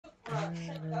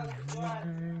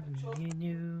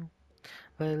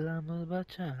Bailamos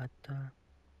bachata.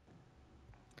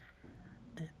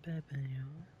 Baby,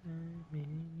 you, me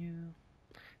and you.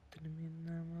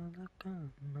 Terminamos la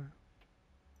cama.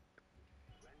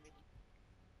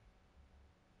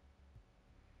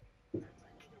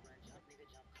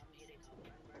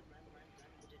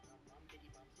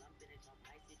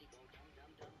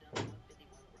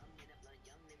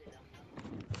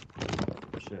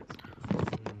 Shit.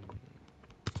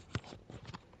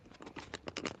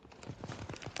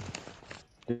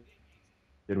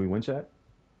 Did we win, chat?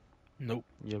 Nope.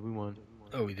 Yeah, we won.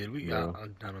 Oh, we did. Bro.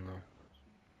 I don't know.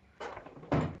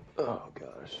 Oh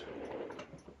gosh.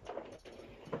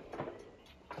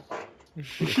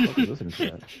 Who the fuck is listening to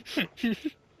that?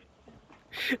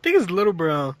 I think it's Little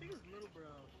Brown.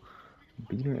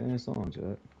 Beater ass song,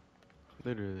 chat.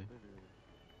 Literally.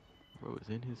 Bro is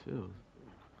in his feels.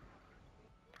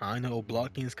 I know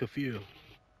blocking's confused.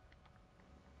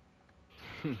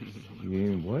 You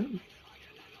ain't what?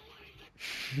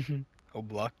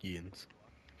 Oblockians.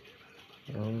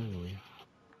 Oh.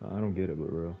 I don't get it, but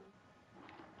bro.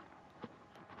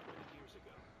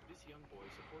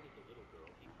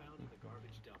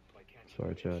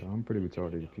 Sorry, Chad. I'm pretty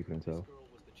retarded if you couldn't tell.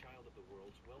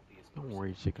 Don't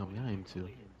worry, shit coming. I am too.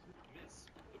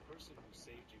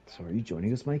 So are you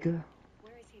joining us, Micah?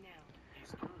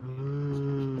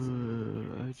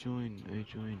 I joined.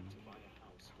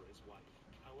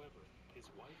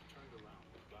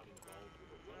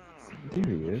 There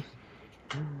he is.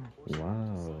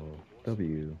 Wow.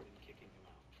 W.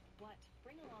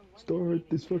 Start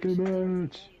this fucking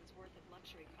match.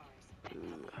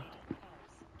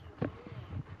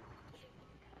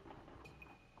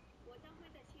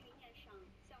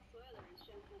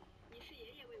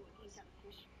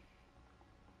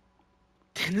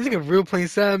 This nigga real playing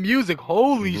sad music.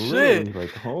 Holy Really? shit.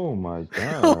 Like, oh my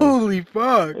god. Holy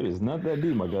fuck. It is not that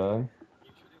deep, my guy.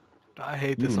 I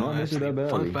hate You this do song not miss it actually. that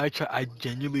Fun badly. fact, I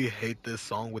genuinely hate this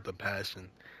song with a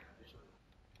passion.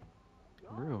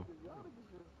 Real.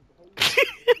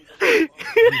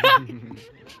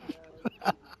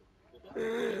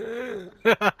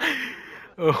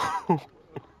 Oh.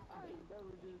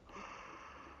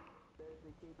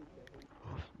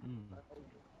 Mm.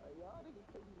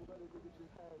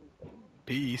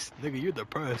 Peace. Nigga, you're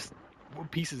depressed.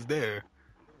 What peace is there?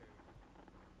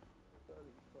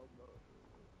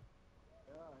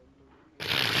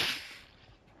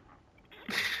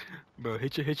 Bro,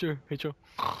 hit your.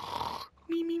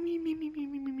 Me, me, me, me, me, me,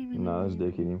 me, me, me, me, Nah, that's me,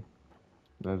 dick eating.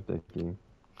 That's dick eating.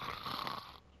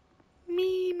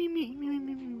 me, me, me, me,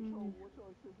 me, me.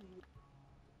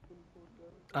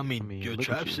 I I mean, mean, your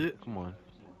look at trap you. shit. Come on.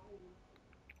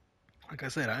 Like I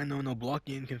said, I know no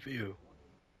blocking confused.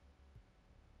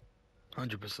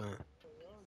 100%.